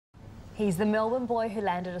He's the Melbourne boy who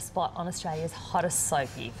landed a spot on Australia's hottest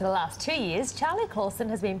soapie. For the last 2 years, Charlie Clausen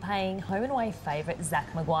has been playing home and away favourite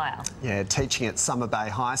Zach Maguire. Yeah, teaching at Summer Bay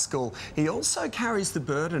High School. He also carries the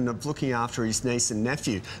burden of looking after his niece and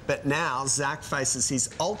nephew. But now Zach faces his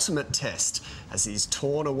ultimate test as he's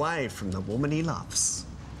torn away from the woman he loves.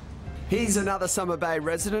 He's another Summer Bay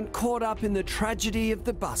resident caught up in the tragedy of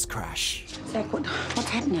the bus crash. Zach, what's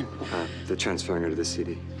happening? They're transferring her to the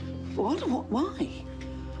city. What? Why?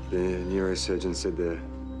 The neurosurgeon said they're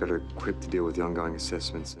better equipped to deal with the ongoing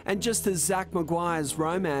assessments. And just as Zach Maguire's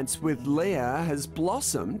romance with Leah has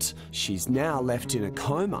blossomed, she's now left in a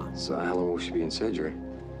coma. So how long will she be in surgery?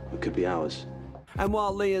 It could be hours. And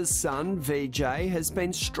while Leah's son, VJ, has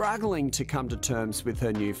been struggling to come to terms with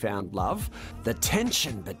her newfound love, the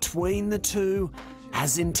tension between the two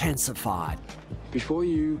has intensified. Before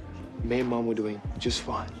you, me and Mum were doing just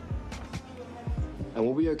fine. And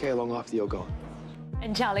we'll be okay long after you're gone.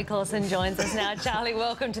 And Charlie Clausen joins us now. Charlie,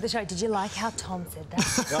 welcome to the show. Did you like how Tom said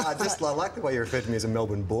that? No, I like the way you referred to me as a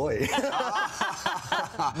Melbourne boy.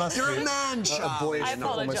 You're a man, Charlie. A boyish,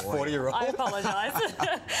 almost 40-year-old. I apologise.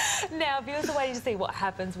 Now, viewers are waiting to see what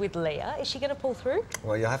happens with Leah. Is she going to pull through?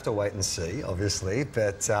 Well, you'll have to wait and see, obviously,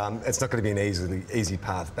 but it's not going to be an easy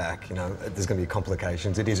path back. You know, there's going to be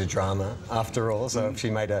complications. It is a drama, after all, so if she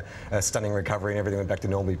made a stunning recovery and everything went back to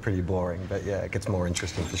normal, it'd be pretty boring. But yeah, it gets more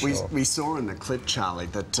interesting for sure. We saw in the clip, Charlie,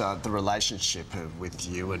 that the relationship with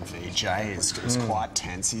you and VJ is quite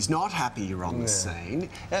tense. He's not happy you're on the scene.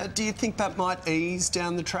 Do you think that might ease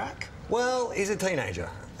down the track? Well, he's a teenager,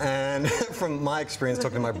 and from my experience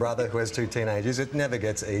talking to my brother who has 2 teenagers, it never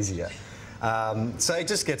gets easier. So it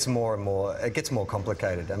just gets more and more, it gets more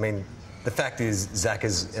complicated. I mean, the fact is Zach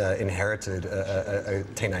has inherited a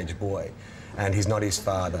teenage boy, and he's not his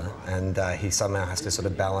father, and he somehow has to sort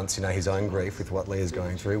of balance, you know, his own grief with what Leah's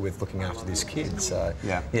going through with looking after this kid. So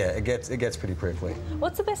yeah, it gets pretty prickly.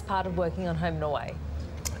 What's the best part of working on Home and Away?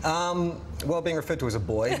 Well, being referred to as a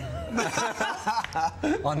boy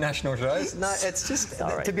on national shows. No, it's just,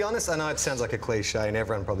 to be honest, I know it sounds like a cliche and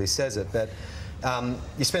everyone probably says it, but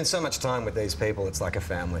you spend so much time with these people, it's like a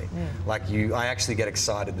family. Like I actually get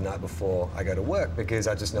excited the night before I go to work because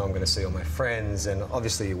I just know I'm going to see all my friends, and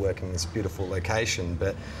obviously you're working in this beautiful location,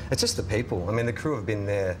 but it's just the people. I mean, the crew have been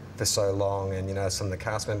there for so long, and you know, some of the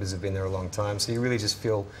cast members have been there a long time, so you really just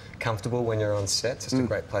feel comfortable when you're on set. It's just a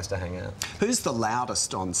great place to hang out. Who's the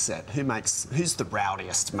loudest on set? Who's the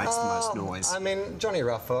rowdiest, makes the most noise? I mean, Johnny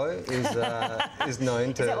Ruffo is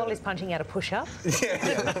known to... Is that while he's punching out a push-up?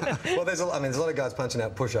 Yeah. Well, there's a lot of guys punching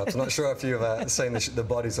out push-ups. I'm not sure if you've seen the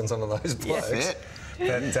bodies on some of those blokes.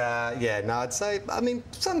 But yeah, no, I'd say, I mean,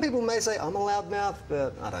 some people may say I'm a loudmouth,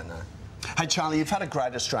 but I don't know. Hey, Charlie, you've had a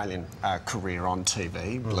great Australian career on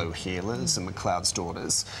TV, Blue Healers and McLeod's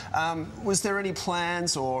Daughters. Was there any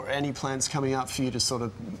plans coming up for you to sort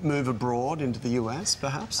of move abroad into the US,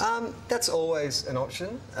 perhaps? That's always an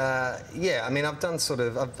option. Yeah, I mean, I've done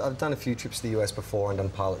a few trips to the US before and done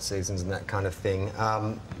pilot seasons and that kind of thing.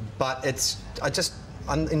 But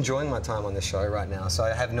I'm enjoying my time on the show right now, so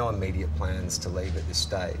I have no immediate plans to leave at this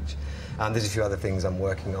stage. There's a few other things I'm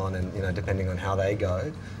working on, and you know, depending on how they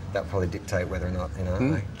go, that'll probably dictate whether or not, you know,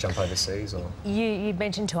 I jump overseas or... You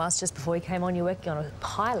mentioned to us just before you came on, you're working on a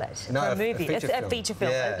pilot for a movie, a feature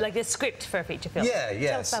film, like a script for a feature film. Yeah,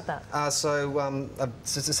 yes. Tell us about that.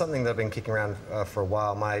 This is something that I've been kicking around for a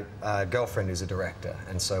while. My girlfriend is a director,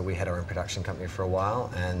 and so we had our own production company for a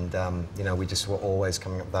while, and you know, we just were always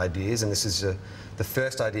coming up with ideas, and this is the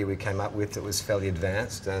first idea we came up with that was fairly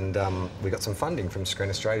advanced, and we got some funding from Screen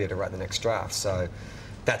Australia to write the next draft. So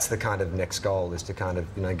that's the kind of next goal, is to kind of,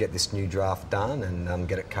 you know, get this new draft done and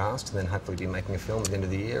get it cast, and then hopefully be making a film at the end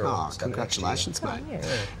of the year. Oh, congratulations, mate. Oh, yeah.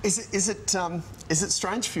 Is it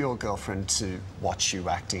strange for your girlfriend to watch you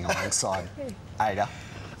acting alongside Ada?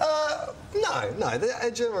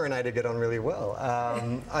 No, Gemma and Ada get on really well.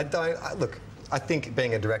 Look, I think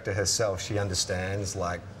being a director herself, she understands,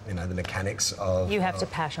 like, you know, the mechanics of... You have to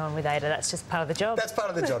pash on with Ada, that's just part of the job. That's part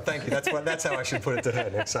of the job, thank you. That's how I should put it to her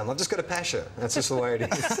next time. I've just got to pash her. That's just the way it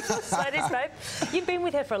is. So it is, babe. You've been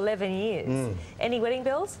with her for 11 years. Any wedding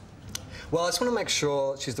bells? Well, I just want to make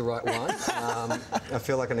sure she's the right one. I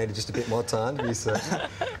feel like I needed just a bit more time to be certain.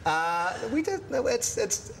 We did...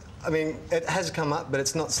 I mean, it has come up, but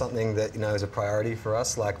it's not something that, you know, is a priority for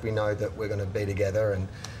us. Like, we know that we're going to be together, and,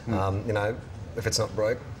 you know, if it's not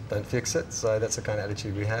broke, don't fix it. So that's the kind of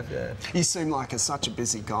attitude we have, yeah. You seem like such a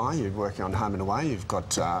busy guy. You're working on Home and Away. You've got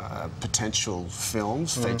potential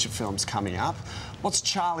films, feature films coming up. What's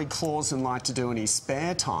Charlie Clausen like to do in his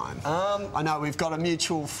spare time? I know we've got a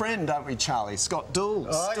mutual friend, don't we, Charlie? Scott Dools.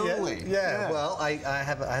 Oh, yeah. Well, I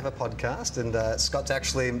have a podcast, and Scott's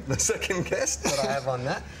actually the second guest that I have on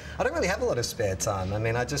that. I don't really have a lot of spare time. I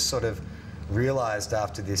mean, I just sort of realised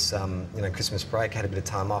after this, Christmas break, had a bit of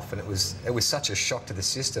time off, and it was such a shock to the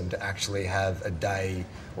system to actually have a day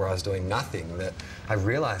where I was doing nothing that I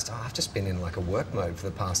realised, I've just been in like a work mode for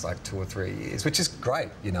the past like 2 or 3 years, which is great,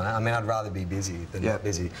 you know. I mean, I'd rather be busy than not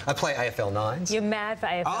busy. I play AFL 9s. You're mad for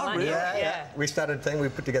AFL, aren't you? Yeah. We started a team. We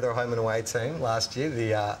put together a home and away team last year,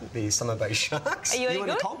 the Summer Bay Sharks. Are you any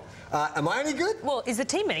good? Am I any good? Well, is the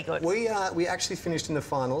team any good? We actually finished in the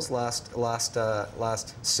finals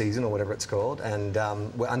last season, or whatever it's called, and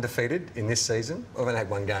we're undefeated in this season. We've only had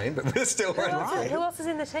 1 game, but we're still undefeated. Who else is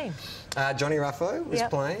in the team? Johnny Ruffo was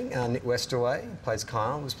playing. Nick Westerway, who plays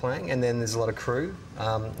Kyle, was playing, and then there's a lot of crew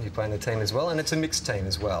who play in the team as well, and it's a mixed team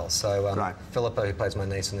as well. So Philippa, who plays my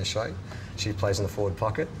niece in the show, she plays in the forward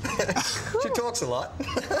pocket. She talks a lot.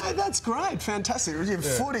 Hey, that's great, fantastic.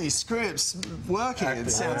 Footy, scripts, working,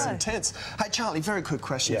 it sounds intense. Hey, Charlie, very quick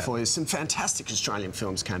question for you. Some fantastic Australian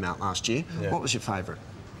films came out last year. What was your favourite?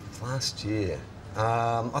 Last year?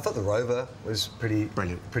 I thought The Rover was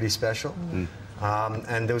pretty special.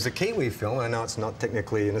 And there was a Kiwi film. I know it's not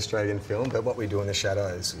technically an Australian film, but What We Do in the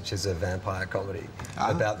Shadows, which is a vampire comedy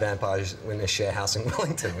about vampires in a share house in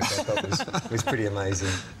Wellington, which I thought was pretty amazing.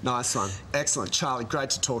 Nice one. Excellent. Charlie, great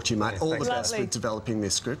to talk to you, mate. All the best with developing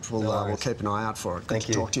this script. We'll keep an eye out for it. Good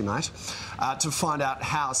to talk to you, mate. To find out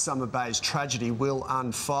how Summer Bay's tragedy will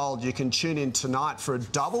unfold, you can tune in tonight for a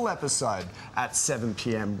double episode at 7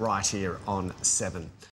 p.m. right here on 7.